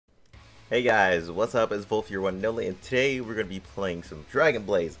Hey guys, what's up? It's Wolf your one Nilly, and today we're going to be playing some Dragon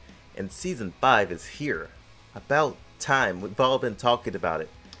Blaze, and Season 5 is here. About time. We've all been talking about it.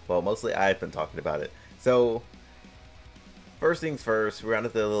 Well, mostly I've been talking about it. So, first things first, we're going to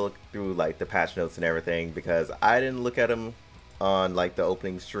have to look through like the patch notes and everything, because I didn't look at them on like the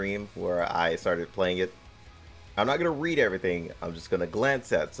opening stream where I started playing it. I'm not going to read everything, I'm just going to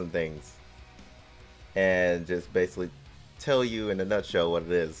glance at some things, and just basically tell you in a nutshell what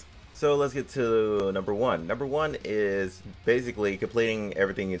it is. So let's get to number one. Number one is basically completing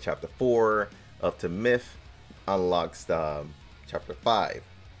everything in chapter 4 up to Myth unlocks chapter 5.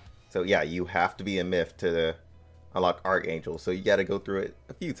 So yeah, you have to be a Myth to unlock Archangel. So you got to go through it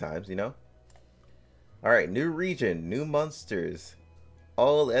a few times, you know. Alright, new region, new monsters,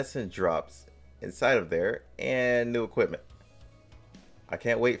 all essence drops inside of there, and new equipment. I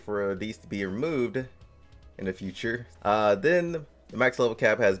can't wait for these to be removed in the future. Then the max level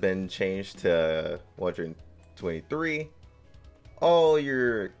cap has been changed to 123. All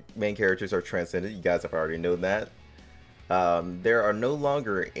your main characters are transcended. You guys have already known that. There are no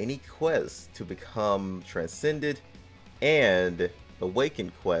longer any quests to become transcended, and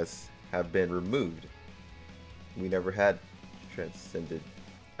awakened quests have been removed. We never had transcended,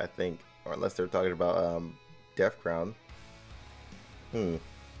 I think, or unless they're talking about Death Crown.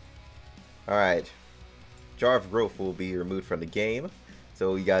 Alright. Jar of Growth will be removed from the game,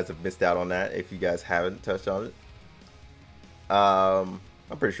 so you guys have missed out on that if you guys haven't touched on it. I'm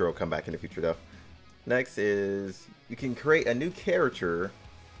pretty sure it'll come back in the future though. Next is you can create a new character,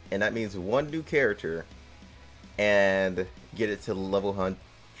 and that means one new character, and get it to level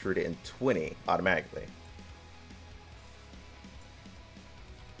 120 automatically.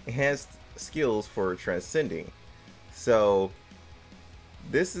 Enhanced skills for transcending. So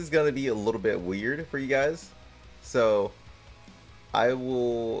this is going to be a little bit weird for you guys, so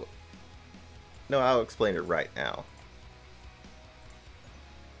I'll explain it right now.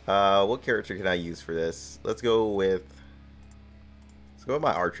 What character can I use for this? Let's go with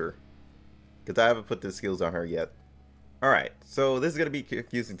my archer, because I haven't put the skills on her yet. Alright, so this is going to be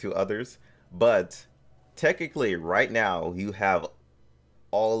confusing to others, but technically right now you have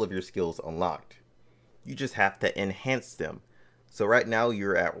all of your skills unlocked. You just have to enhance them. So right now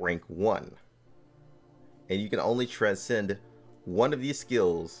you're at rank 1, and you can only transcend one of these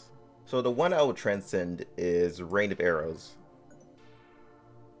skills. So the one I would transcend is Rain of Arrows.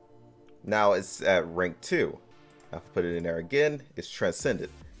 Now it's at rank 2. I'll put it in there again. It's transcended.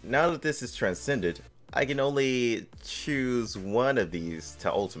 Now that this is transcended, I can only choose one of these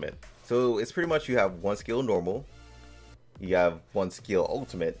to ultimate. So it's pretty much you have one skill normal, you have one skill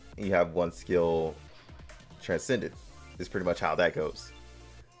ultimate, and you have one skill transcended. Is pretty much how that goes.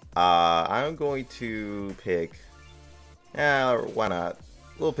 I'm going to pick, why not?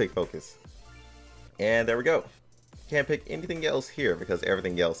 We'll pick Focus. And there we go. Can't pick anything else here because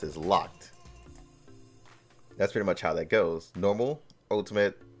everything else is locked. That's pretty much how that goes. Normal,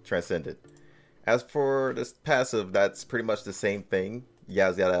 ultimate, transcended. As for this passive, that's pretty much the same thing. You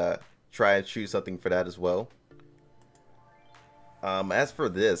guys gotta try and choose something for that as well. As for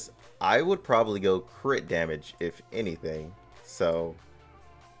this, I would probably go crit damage if anything, so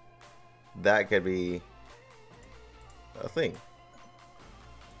that could be a thing.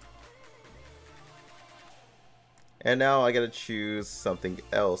 And now I gotta choose something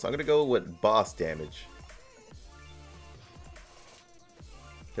else. I'm gonna go with boss damage,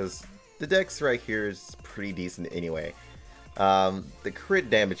 because the dex right here is pretty decent anyway. The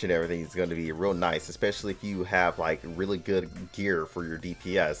crit damage and everything is going to be real nice, especially if you have like really good gear for your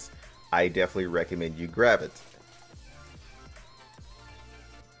DPS. I definitely recommend you grab it.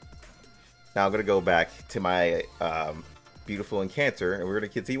 Now I'm going to go back to my beautiful Encanter, and we're going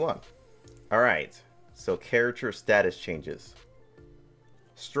to get T1. Alright, so character status changes.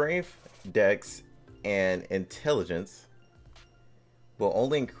 Strength, Dex, and Intelligence will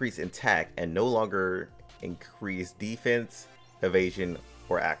only increase attack and no longer increase defense, evasion,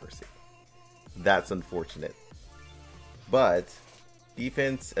 or accuracy. That's unfortunate. But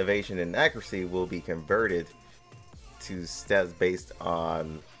defense, evasion, and accuracy will be converted to stats based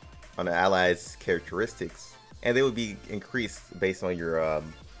on an ally's characteristics, and they will be increased based on your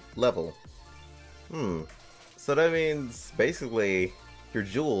level. So that means basically your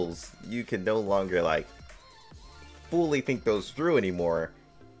jewels, you can no longer like fully think those through anymore.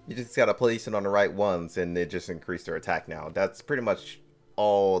 You just gotta place it on the right ones, and it just increased their attack now. That's pretty much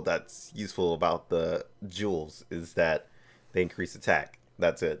all that's useful about the jewels, is that they increase attack.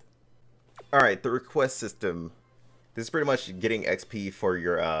 That's it. Alright, the request system. This is pretty much getting XP for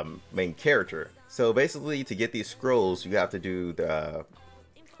your main character. So basically, to get these scrolls, you have to do the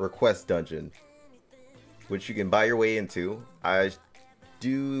request dungeon, which you can buy your way into. I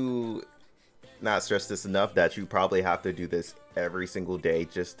do not stress this enough that you probably have to do this every single day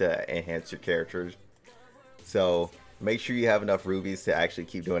just to enhance your characters. So make sure you have enough rubies to actually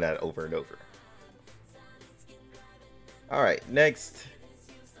keep doing that over and over. Alright, next.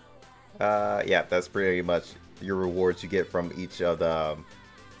 Yeah, that's pretty much your rewards you get from each of the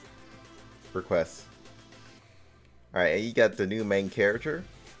requests. Alright, and you got the new main character,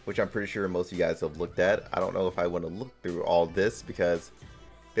 which I'm pretty sure most of you guys have looked at. I don't know if I want to look through all this because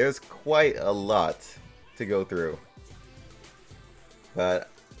there's quite a lot to go through. But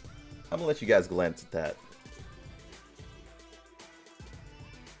I'm going to let you guys glance at that.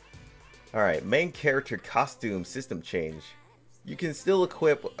 Alright, main character costume system change. You can still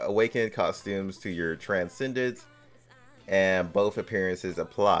equip awakened costumes to your transcendents, and both appearances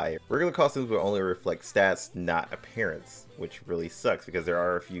apply. Regular costumes will only reflect stats, not appearance, which really sucks because there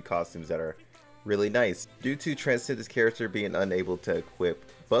are a few costumes that are really nice. Due to Transcendent's character being unable to equip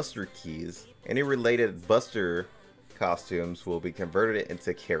Buster keys, any related Buster costumes will be converted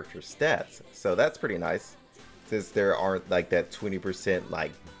into character stats. So that's pretty nice, since there aren't like that 20%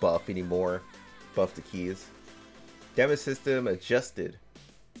 like buff anymore, buff to keys. Damage system adjusted.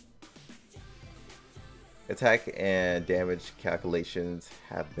 Attack and damage calculations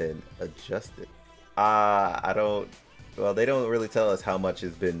have been adjusted. Well, they don't really tell us how much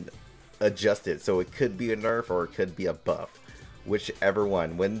has been adjusted, so it could be a nerf or it could be a buff, whichever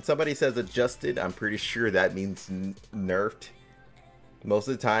one. When somebody says adjusted, I'm pretty sure that means nerfed. Most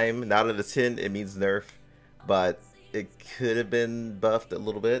of the time, 9 out of 10, it means nerf, but it could have been buffed a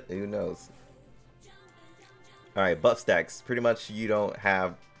little bit, who knows. Alright, buff stacks. Pretty much you don't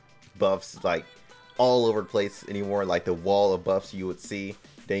have buffs like all over the place anymore, like the wall of buffs you would see.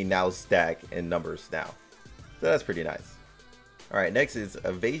 They now stack in numbers now. So that's pretty nice. Alright, next is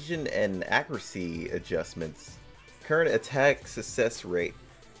evasion and accuracy adjustments. Current attack success rate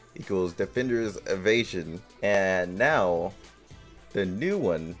equals defender's evasion, and now the new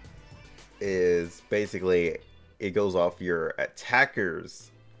one is basically it goes off your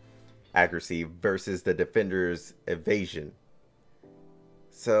attacker's accuracy versus the defender's evasion.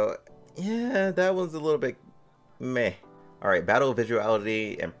 So yeah, that one's a little bit meh. Alright, battle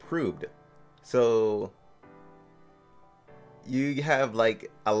visuality improved. So you have like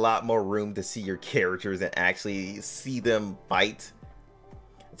a lot more room to see your characters and actually see them fight.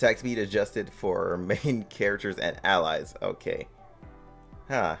 Attack speed adjusted for main characters and allies. Okay.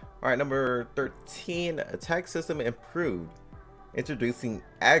 Huh. Alright, number 13. Attack system improved. Introducing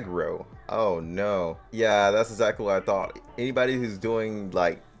aggro. Oh no. Yeah, that's exactly what I thought. Anybody who's doing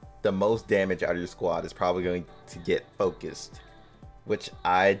like the most damage out of your squad is probably going to get focused, which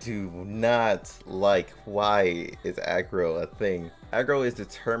I do not like. Why is aggro a thing? Aggro is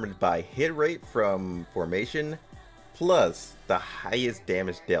determined by hit rate from formation plus the highest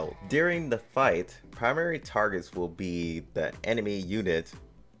damage dealt. During the fight, primary targets will be the enemy unit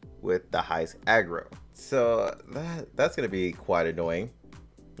with the highest aggro. So that's going to be quite annoying.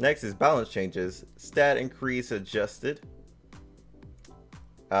 Next is balance changes. Stat increase adjusted.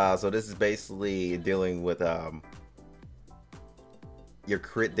 So this is basically dealing with your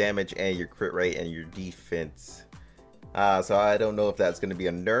crit damage and your crit rate and your defense. So I don't know if that's going to be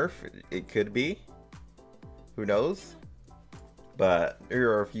a nerf. It could be. Who knows? But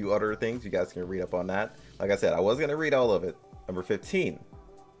here are a few other things. You guys can read up on that. Like I said, I was going to read all of it. Number 15.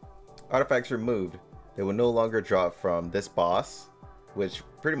 Artifacts removed. They will no longer drop from this boss, which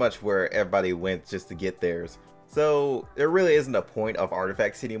pretty much where everybody went just to get theirs. So there really isn't a point of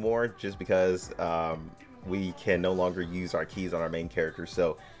artifacts anymore, just because we can no longer use our keys on our main character.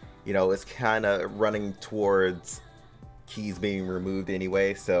 So, you know, it's kind of running towards keys being removed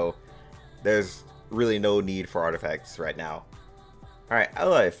anyway. So there's really no need for artifacts right now. All right,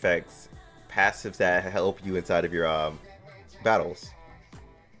 ally effects, passives that help you inside of your battles.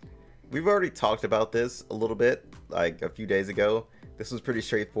 We've already talked about this a little bit, like a few days ago. This was pretty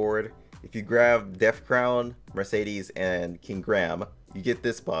straightforward. If you grab Death Crown, Mercedes, and King Graham, you get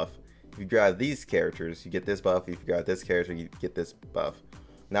this buff. If you grab these characters, you get this buff. If you grab this character, you get this buff.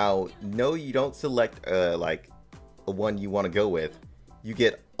 Now, no, you don't select like a one you want to go with. You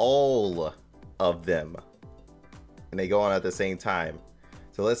get all of them, and they go on at the same time.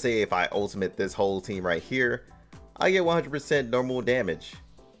 So let's say if I ultimate this whole team right here, I get 100% normal damage.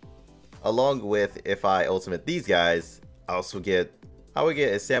 Along with if I ultimate these guys, I would get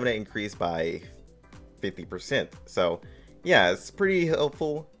a stamina increase by 50%. So yeah, it's pretty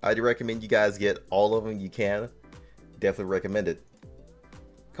helpful. I'd recommend you guys get all of them you can. Definitely recommend it.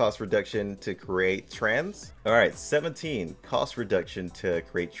 cost reduction to create trans. Alright, 17 cost reduction to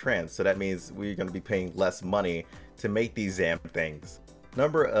create trans. So that means we're going to be paying less money to make these damn things.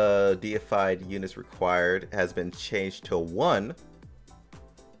 Number of deified units required has been changed to 1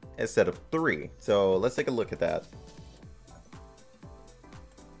 instead of 3. So let's take a look at that.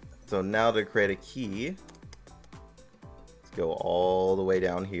 So now to create a key, let's go all the way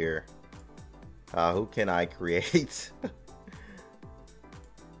down here. Who can I create?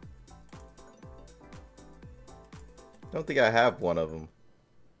 Don't think I have one of them.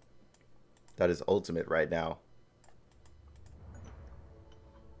 That is ultimate right now.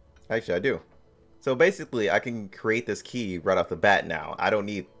 Actually, I do. So basically, I can create this key right off the bat now. I don't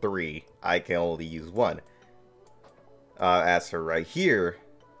need 3. I can only use 1. As for right here,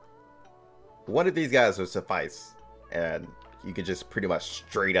 one of these guys will suffice. And you can just pretty much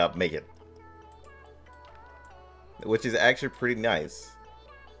straight up make it. Which is actually pretty nice.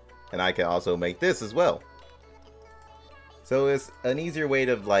 And I can also make this as well. So it's an easier way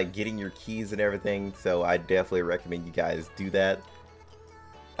of like getting your keys and everything. So I definitely recommend you guys do that.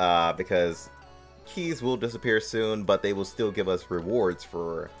 Because keys will disappear soon, but they will still give us rewards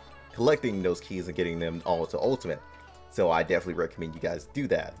for collecting those keys and getting them all to ultimate. So I definitely recommend you guys do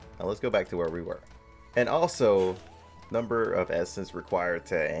that. Now let's go back to where we were. And also, number of essence required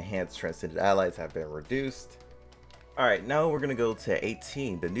to enhance transcended allies have been reduced. Alright, now we're gonna go to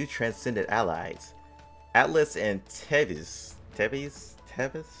 18, the new transcended allies. Atlas and Tevis. Tevis?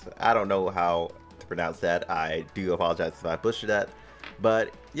 I don't know how to pronounce that. I do apologize if I butchered that.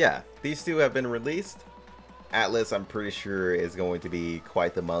 But yeah, these two have been released. Atlas, I'm pretty sure, is going to be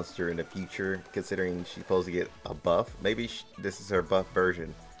quite the monster in the future, considering she's supposed to get a buff. Maybe this is her buff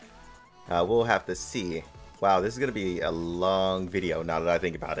version. We'll have to see. Wow, this is going to be a long video now that I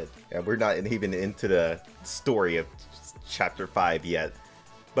think about it. And we're not even into the story of chapter 5 yet.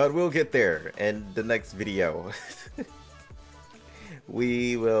 But we'll get there in the next video.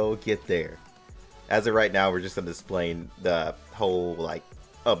 We will get there. As of right now, we're just going to explain the whole, like,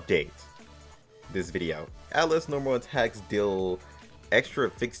 update. This video. Atlas normal attacks deal extra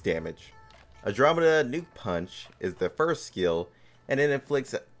fixed damage. Andromeda Nuke Punch is the first skill, and it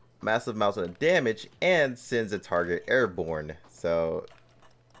inflicts massive amounts of damage and sends a target airborne. So,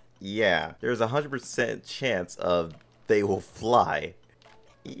 yeah, there's a 100% chance of they will fly.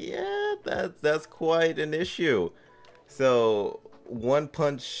 Yeah, that's quite an issue. So, one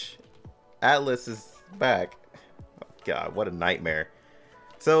punch Atlas is back. Oh god, what a nightmare.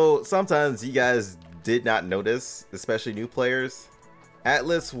 So, sometimes you guys did not notice, especially new players,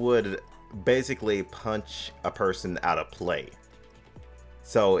 Atlas would basically punch a person out of play.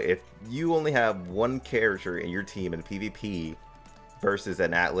 So, if you only have one character in your team in PvP versus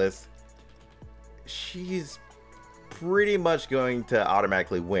an Atlas, she's pretty much going to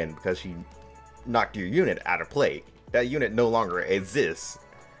automatically win because she knocked your unit out of play. That unit no longer exists.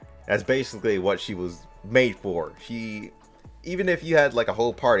 That's basically what she was made for. Even if you had like a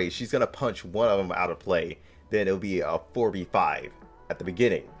whole party, she's gonna punch one of them out of play. Then it'll be a 4v5 at the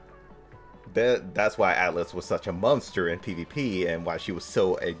beginning. That's why Atlas was such a monster in PvP and why she was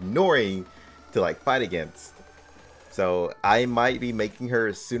so ignoring to like fight against. So I might be making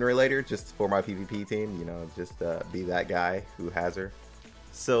her sooner or later just for my PvP team, you know, just be that guy who has her.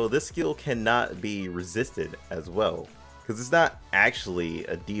 So this skill cannot be resisted as well, because it's not actually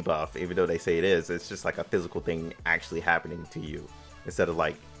a debuff, even though they say it is. It's just like a physical thing actually happening to you instead of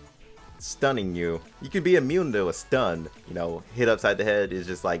like stunning you. You could be immune to a stun, you know, hit upside the head is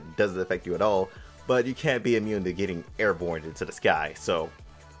just like doesn't affect you at all, but you can't be immune to getting airborne into the sky. So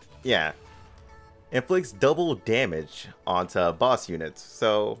yeah. Inflicts double damage onto boss units.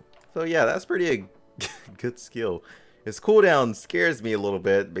 So yeah, that's pretty a good skill. Its cooldown scares me a little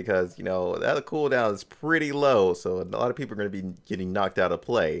bit because, you know, that cooldown is pretty low, so a lot of people are going to be getting knocked out of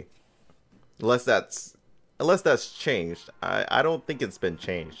play. Unless that's changed. I don't think it's been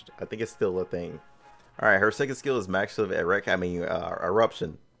changed. I think it's still a thing. Alright, her second skill is massive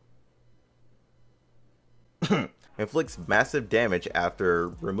eruption. Inflicts massive damage after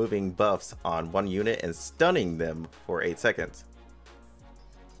removing buffs on one unit and stunning them for 8 seconds.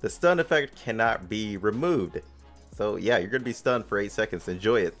 The stun effect cannot be removed. So yeah, you're going to be stunned for 8 seconds.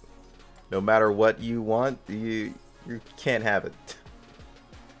 Enjoy it. No matter what you want, you can't have it.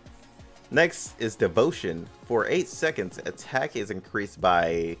 Next is Devotion. For 8 seconds, attack is increased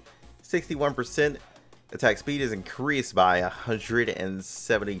by 61%. Attack speed is increased by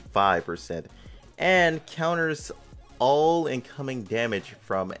 175%. And counters all incoming damage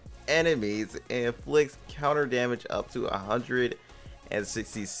from enemies and inflicts counter damage up to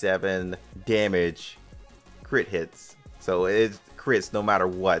 167 damage crit hits. so it crits no matter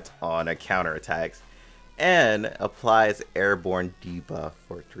what on a counter attacks, and applies airborne debuff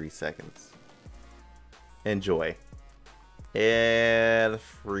for 3 seconds. Enjoy. And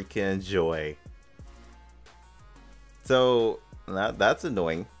freaking enjoy. So that's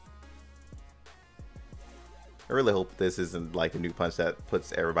annoying. I really hope this isn't like a new punch that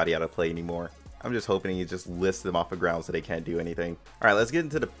puts everybody out of play anymore. I'm just hoping he just lifts them off the ground so they can't do anything. Alright, let's get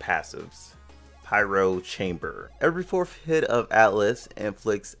into the passives. Pyro Chamber. Every 4th hit of Atlas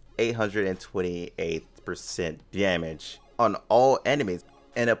inflicts 828% damage on all enemies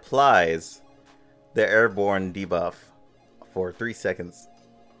and applies the airborne debuff for 3 seconds.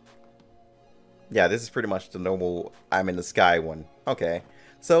 Yeah, this is pretty much the normal I'm in the sky one. Okay,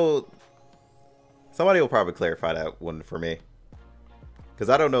 so somebody will probably clarify that one for me, because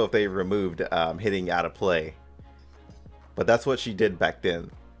I don't know if they removed hitting out of play, but that's what she did back then.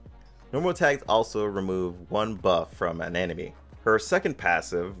 Normal attacks also remove 1 buff from an enemy. Her second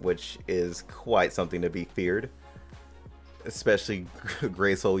passive, which is quite something to be feared, especially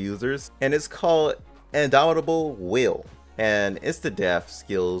Gray Soul users, and it's called Indomitable Will, and insta-death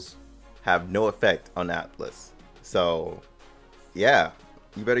skills have no effect on Atlas. So yeah,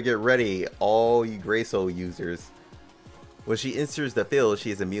 you better get ready, all you Gray Soul users. When she enters the field,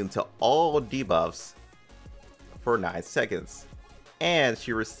 she is immune to all debuffs for 9 seconds, and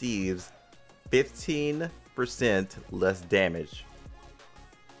she receives 15% less damage.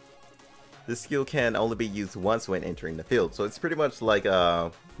 This skill can only be used once when entering the field, so it's pretty much like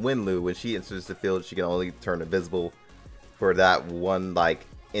Winlu. When she enters the field, she can only turn invisible for that one like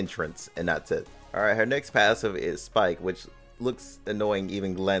entrance, and that's it. Alright, her next passive is Spike, which looks annoying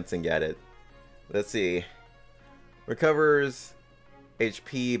even glancing at it. Let's see. Recovers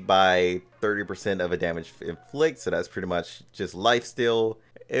HP by 30% of a damage inflict, so that's pretty much just lifesteal.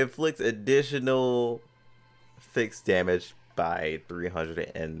 Inflicts additional fixed damage by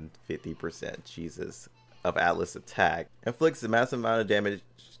 350%, Jesus, of Atlas attack. Inflicts a massive amount of damage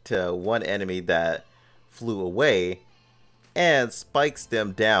to one enemy that flew away, and spikes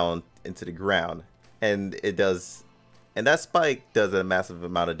them down into the ground. And that spike does a massive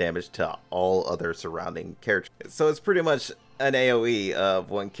amount of damage to all other surrounding characters. So it's pretty much an AoE of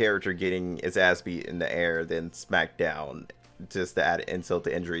one character getting his ass beat in the air, then smacked down, just to add insult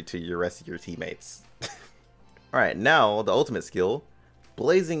to injury to your rest of your teammates. Alright, now the ultimate skill,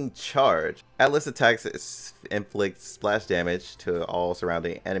 Blazing Charge. Atlas attacks inflict splash damage to all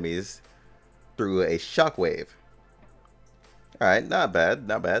surrounding enemies through a shockwave. Alright, not bad,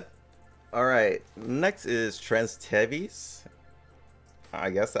 not bad. Alright, next is Transtevis. I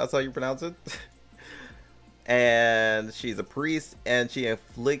guess that's how you pronounce it. And she's a priest, and she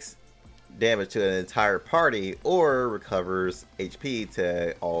inflicts damage to an entire party or recovers HP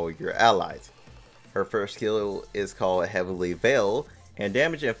to all your allies. Her first skill is called Heavenly Veil, and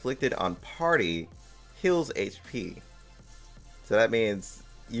damage inflicted on party heals HP. So that means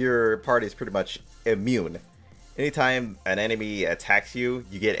your party is pretty much immune. Anytime an enemy attacks you,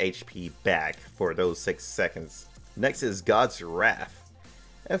 you get HP back for those 6 seconds. Next is God's Wrath.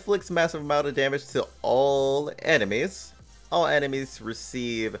 Inflicts massive amount of damage to all enemies. All enemies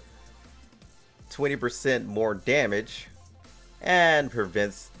receive 20% more damage, and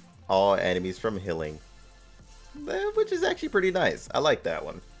prevents all enemies from healing, which is actually pretty nice. I like that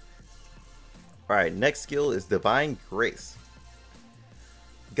one. Alright, next skill is Divine Grace.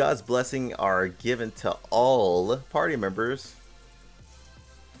 God's blessing are given to all party members.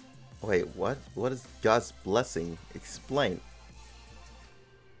 Wait, what? What is God's blessing? Explain.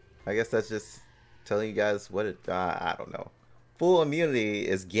 I guess that's just telling you guys what it... I don't know. Full immunity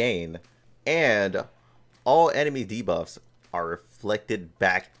is gained, and all enemy debuffs are reflected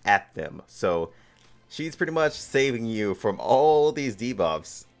back at them. So she's pretty much saving you from all these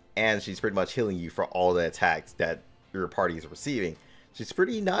debuffs, and she's pretty much healing you for all the attacks that your party is receiving. She's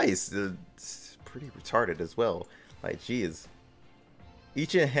pretty nice. It's pretty retarded as well. Like, geez.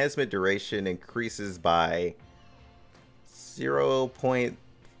 Each enhancement duration increases by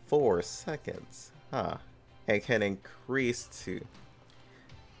 0.4 seconds. Huh. And can increase to...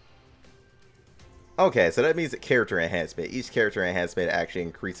 Okay, so that means that character enhancement. Each character enhancement actually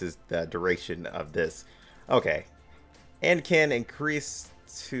increases the duration of this. Okay. And can increase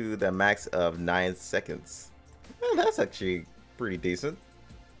to the max of 9 seconds. Well, that's actually pretty decent.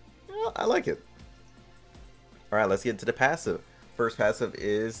 Well, I like it. Alright, let's get into the passive. First passive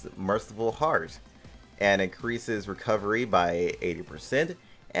is Merciful Heart, and increases recovery by 80%,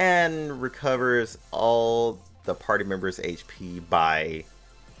 and recovers all the party members' HP by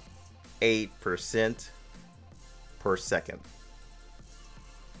 8% per second.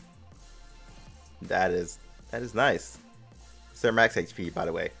 That is nice. It's their max HP, by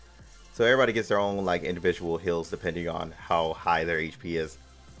the way. So everybody gets their own like individual heals depending on how high their HP is.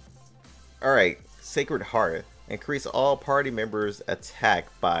 Alright, Sacred Heart. Increase all party members' attack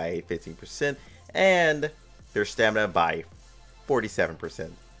by 15% and their stamina by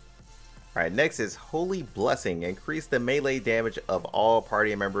 47%. Alright, next is Holy Blessing. Increase the melee damage of all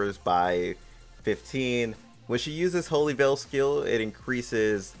party members by 15. When she uses Holy Veil skill, it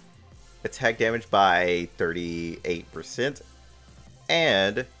increases attack damage by 38%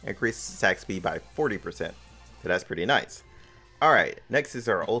 and increases attack speed by 40%. So that's pretty nice. Alright, next is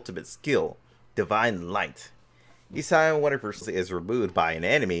our ultimate skill, Divine Light. Each time one of her is removed by an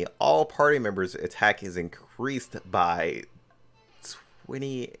enemy, all party members' attack is increased by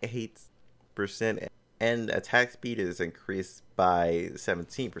 28% and attack speed is increased by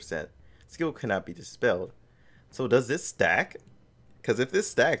 17%. Skill cannot be dispelled. So does this stack? Because if this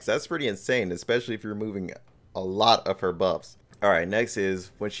stacks, that's pretty insane, especially if you're removing a lot of her buffs. Alright, next is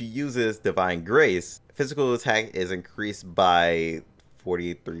when she uses Divine Grace, physical attack is increased by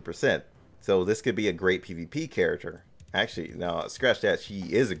 43%. So this could be a great PvP character. Actually, no, scratch that, she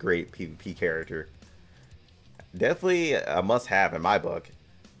is a great PvP character. Definitely a must-have in my book.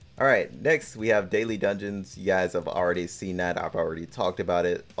 Alright, next we have daily dungeons. You guys have already seen that. I've already talked about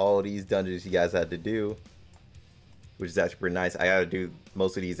it. All these dungeons you guys had to do, which is actually pretty nice. I gotta do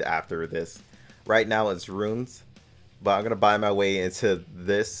most of these after this. Right now it's runes, but I'm gonna buy my way into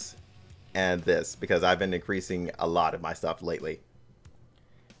this and this because I've been increasing a lot of my stuff lately.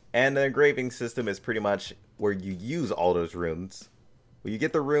 And the engraving system is pretty much where you use all those runes. When you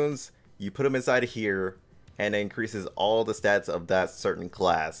get the runes, you put them inside of here, and it increases all the stats of that certain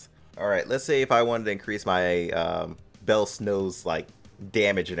class. Alright, let's say if I wanted to increase my Bell Snow's like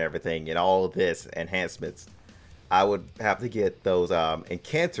damage and everything, and all of this enhancements, I would have to get those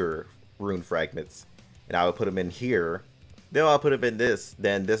Encanter rune fragments, and I would put them in here. Then I'll put them in this.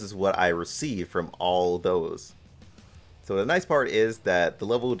 Then this is what I receive from all those. So the nice part is that the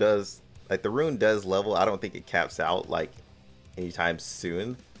level does, like the rune does level. I don't think it caps out like anytime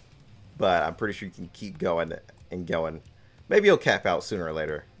soon, but I'm pretty sure you can keep going and going. Maybe it'll cap out sooner or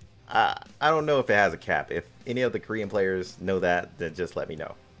later. I don't know if it has a cap. If any of the Korean players know that, then just let me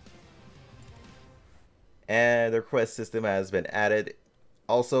know. And the request system has been added.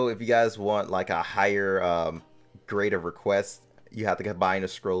 Also, if you guys want like a higher grade of request, you have to combine the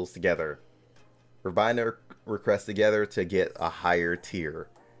scrolls together. Combine the requests together to get a higher tier,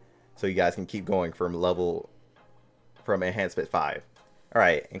 so you guys can keep going from enhancement 5.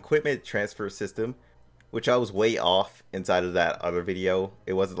 Alright, equipment transfer system, which I was way off inside of that other video.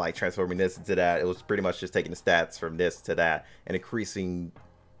 It wasn't like transforming this into that. It was pretty much just taking the stats from this to that and increasing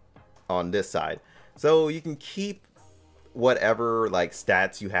on this side. So you can keep whatever like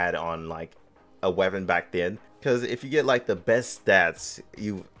stats you had on like a weapon back then, because if you get like the best stats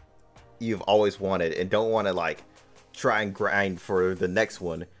you've always wanted and don't want to like try and grind for the next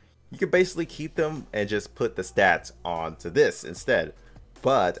one, you can basically keep them and just put the stats onto this instead.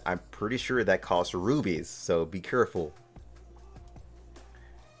 But I'm pretty sure that costs rubies, so be careful.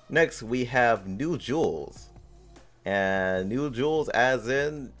 Next we have new jewels, and new jewels as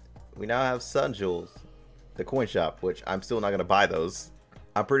in we now have sun jewels, the coin shop, which I'm still not going to buy those.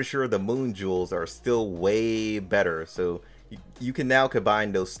 I'm pretty sure the moon jewels are still way better, so you can now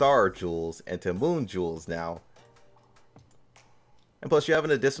combine those star jewels into moon jewels now. And plus you have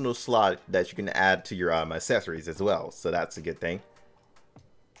an additional slot that you can add to your accessories as well, so that's a good thing.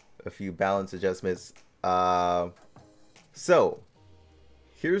 A few balance adjustments. So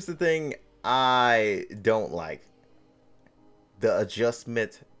here's the thing I don't like. The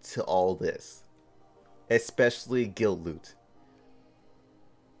adjustment to all this. Especially guild loot.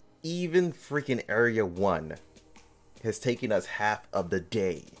 Even freaking Area 1 has taken us half of the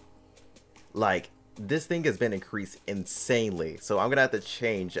day. Like, this thing has been increased insanely. So I'm gonna have to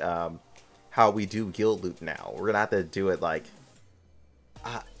change how we do guild loot now. We're gonna have to do it like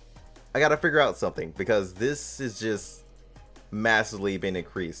I gotta figure out something, because this is just massively been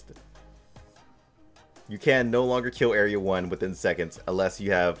increased. You can no longer kill Area 1 within seconds unless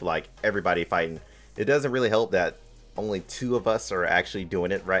you have like everybody fighting. It doesn't really help that only 2 of us are actually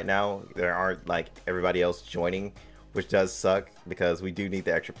doing it right now. There aren't like everybody else joining, which does suck because we do need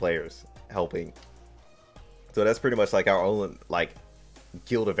the extra players helping. So that's pretty much like our own like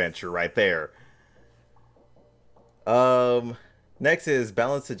guild adventure right there. Next is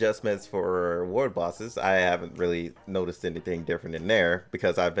balance adjustments for world bosses. I haven't really noticed anything different in there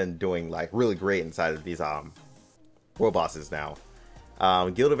because I've been doing like really great inside of these world bosses now.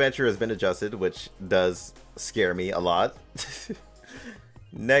 Guild adventure has been adjusted, which does scare me a lot.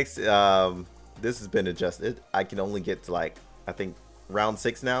 Next, this has been adjusted. I can only get to like I think round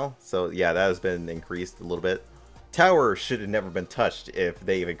 6 now. So yeah, that has been increased a little bit. Tower should have never been touched if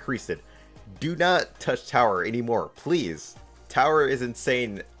they've increased it. Do not touch Tower anymore, please. Tower is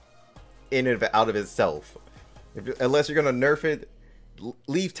insane in and out of itself. Unless you're gonna nerf it,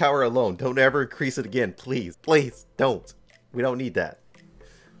 leave Tower alone. Don't ever increase it again, please. Please, don't. We don't need that.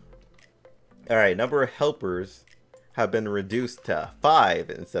 Alright, number of helpers have been reduced to 5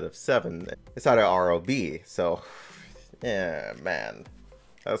 instead of 7 inside of ROB. So, yeah, man.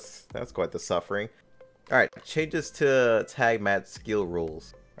 That's quite the suffering. Alright, changes to tag match skill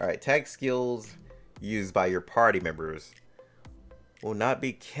rules. Alright, tag skills used by your party members will not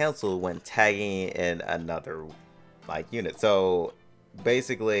be canceled when tagging in another like unit. So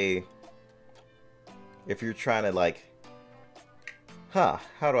basically, if you're trying to like, how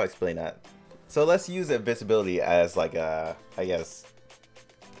do I explain that? So let's use invincibility as like a, I guess,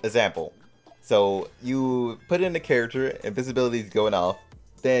 example. So you put in the character, invisibility is going off,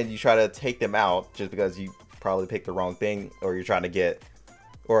 then you try to take them out just because you probably picked the wrong thing, or you're trying to get,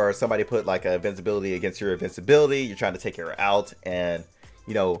 or somebody put like a invincibility against your invincibility, you're trying to take her out and,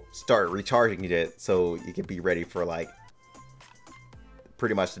 you know, start recharging it so you can be ready for like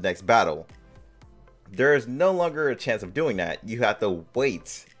pretty much the next battle. There is no longer a chance of doing that. You have to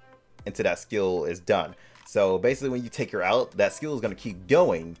wait until that skill is done. So basically when you take her out, that skill is going to keep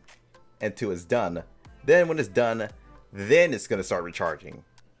going until it's done. Then when it's done, then it's going to start recharging.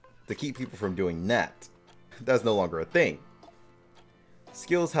 To keep people from doing that, that's no longer a thing.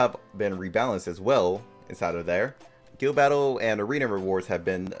 Skills have been rebalanced as well inside of there. Guild battle and arena rewards have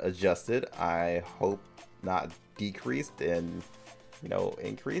been adjusted. I hope not decreased and, you know,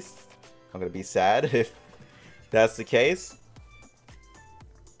 increased. I'm gonna be sad if that's the case.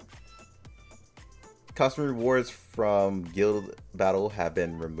 Custom rewards from guild battle have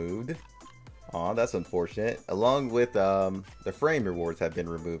been removed. Aw, that's unfortunate. Along with the frame rewards have been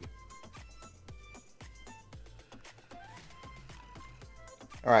removed.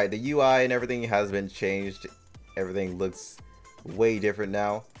 Alright, the UI and everything has been changed. Everything looks way different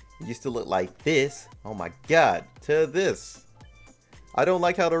now. It used to look like this. Oh my god, to this. I don't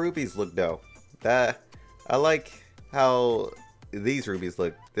like how the rupees look though. I like how these rubies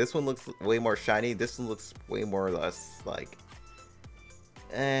look. This one looks way more shiny. This one looks way more or less like,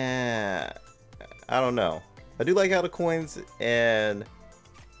 I don't know. I do like how the coins and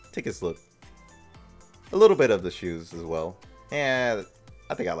tickets look. A little bit of the shoes as well. And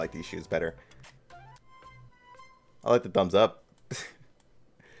I think I like these shoes better. I like the thumbs up.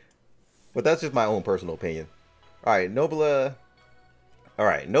 But that's just my own personal opinion. Alright, Nobla.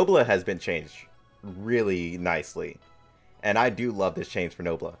 Alright, Nobla has been changed really nicely. And I do love this change for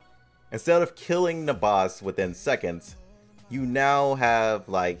Nobla. Instead of killing the boss within seconds, you now have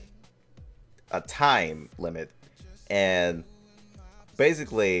like a time limit. And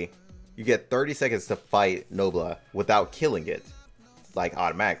basically, you get 30 seconds to fight Nobla without killing it. Like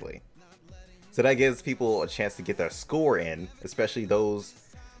automatically. So that gives people a chance to get their score in, especially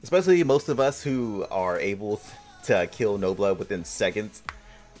most of us who are able to kill Nobla within seconds.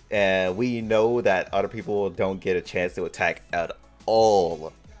 And we know that other people don't get a chance to attack at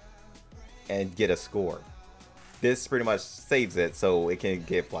all and get a score. This pretty much saves it so it can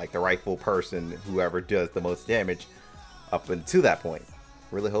give like the rightful person, whoever does the most damage, up until that point.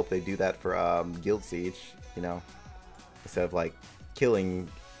 Really hope they do that for Guild Siege, you know, instead of like killing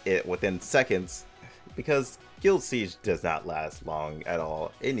it within seconds, because Guild Siege does not last long at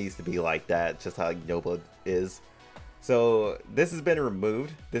all. It needs to be like that, just how Nobla is. So this has been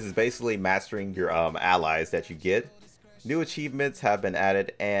removed. This is basically mastering your allies that you get. New achievements have been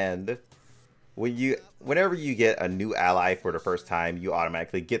added, and whenever you get a new ally for the first time, you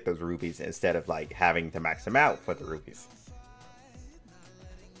automatically get those rupees instead of like having to max them out for the rupees.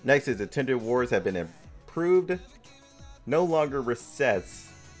 Next is attended wars have been improved. No longer resets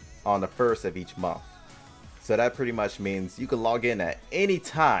on the first of each month. So that pretty much means you can log in at any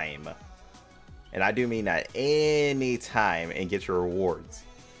time, and I do mean at any time, and get your rewards.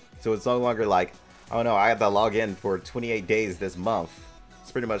 So it's no longer like, oh no, I have to log in for 28 days this month.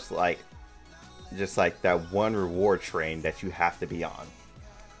 It's pretty much like just like that one reward train that you have to be on.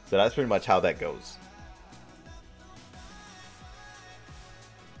 So that's pretty much how that goes.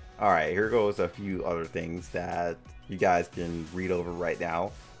 Alright, here goes a few other things that you guys can read over right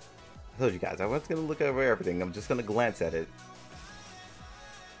now. I told you guys I wasn't going to look over everything. I'm just going to glance at it.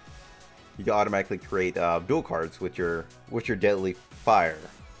 You can automatically create dual cards with your deadly fire,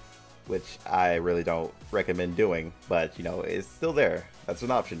 which I really don't recommend doing, but you know, it's still there. That's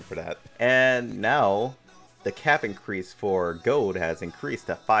an option for that. And now the cap increase for gold has increased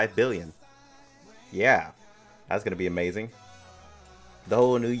to 5 billion. Yeah, that's going to be amazing. The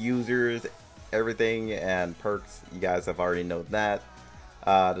whole new users, everything, and perks, you guys have already known that.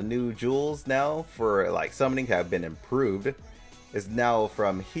 The new jewels now for like summoning have been improved. It's now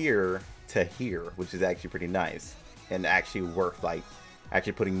from here to here, which is actually pretty nice and actually worth like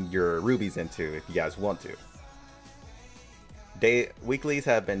actually putting your rubies into if you guys want to. Weeklies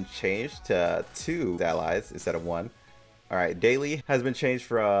have been changed to 2 allies instead of 1. Alright, daily has been changed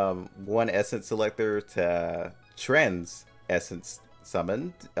from 1 essence selector to trends essence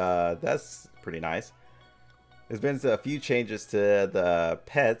summoned. That's pretty nice. There's been a few changes to the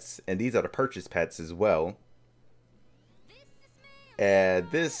pets, and these are the purchase pets as well. And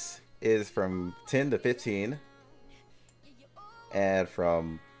this is from 10 to 15, and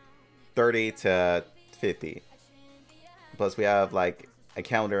from 30 to 50. Plus we have like a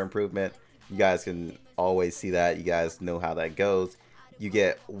calendar improvement. You guys can always see that. You guys know how that goes. You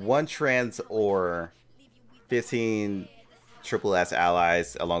get 1 trans or 15 triple S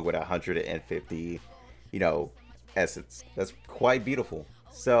allies along with 150, you know, essence. That's quite beautiful.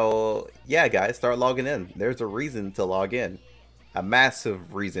 So yeah, guys, start logging in. There's a reason to log in. A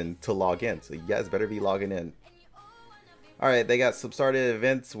massive reason to log in. So you guys better be logging in. Alright, they got some started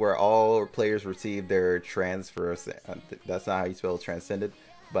events where all players receive their transfers. That's not how you spell transcended,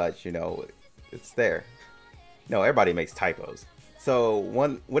 but you know, it's there. No, everybody makes typos. So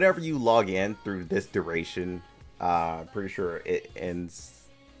whenever you log in through this duration, pretty sure it ends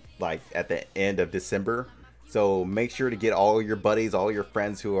like at the end of December. So make sure to get all your buddies, all your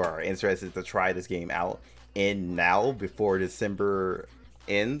friends who are interested to try this game out in now before December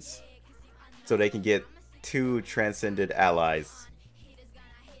ends, so they can get 2 transcended allies,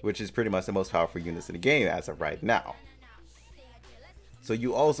 which is pretty much the most powerful units in the game as of right now. So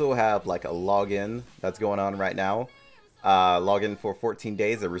you also have like a login that's going on right now. Login for 14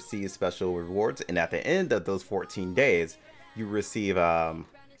 days to receive special rewards, and at the end of those 14 days you receive a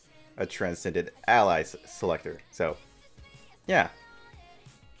transcended ally selector. So yeah,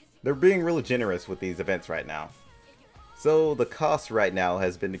 they're being really generous with these events right now. So the cost right now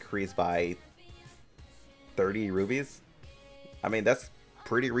has been decreased by 30 rubies. I mean, that's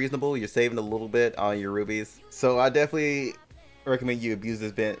pretty reasonable. You're saving a little bit on your rubies. So I definitely recommend you abuse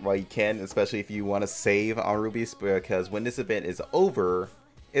this event while you can, especially if you want to save on rubies, because when this event is over,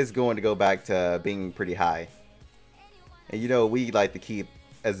 it's going to go back to being pretty high. And you know, we like to keep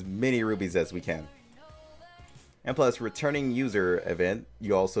as many rubies as we can. And plus, returning user event,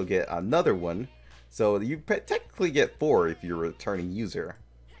 you also get another one. So you technically get 4 if you're a returning user.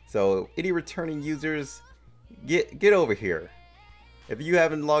 So any returning users, get over here. If you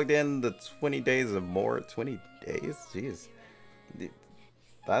haven't logged in the 20 days or more, 20 days? Jeez.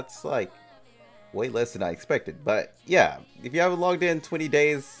 That's like way less than I expected. But yeah, if you haven't logged in 20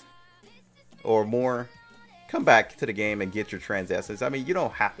 days or more, come back to the game and get your trans essence. I mean, you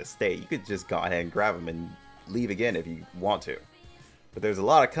don't have to stay. You could just go ahead and grab them and leave again if you want to. But there's a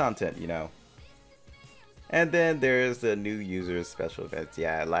lot of content, you know. And then there's the new users special events.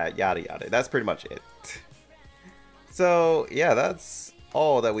 Yeah, yada yada. That's pretty much it. So yeah, that's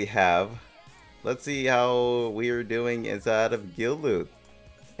all that we have. Let's see how we're doing inside of Guild Loot.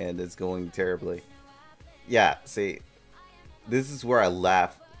 And it's going terribly. Yeah, see, this is where I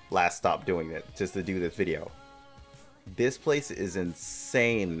last stopped doing it, just to do this video. This place is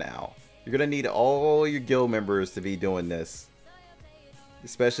insane now. You're gonna need all your guild members to be doing this.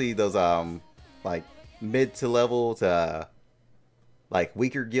 Especially those like mid to level to like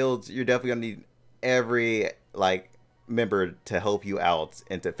weaker guilds. You're definitely gonna need every like member to help you out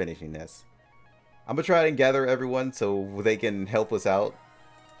into finishing this. I'm gonna try and gather everyone so they can help us out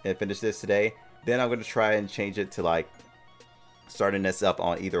and finish this today. Then I'm gonna try and change it to like starting this up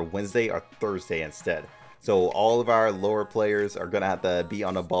on either Wednesday or Thursday instead. So all of our lower players are gonna have to be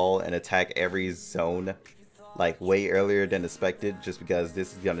on the ball and attack every zone like way earlier than expected, just because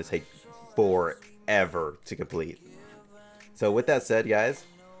this is gonna take forever to complete. So with that said, guys,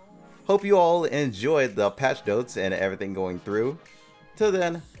 hope you all enjoyed the patch notes and everything going through. Till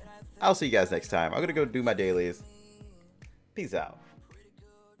then, I'll see you guys next time. I'm gonna go do my dailies. Peace out.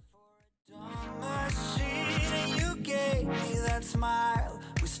 Smile,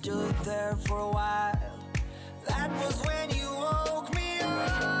 we stood there for a while. That was when you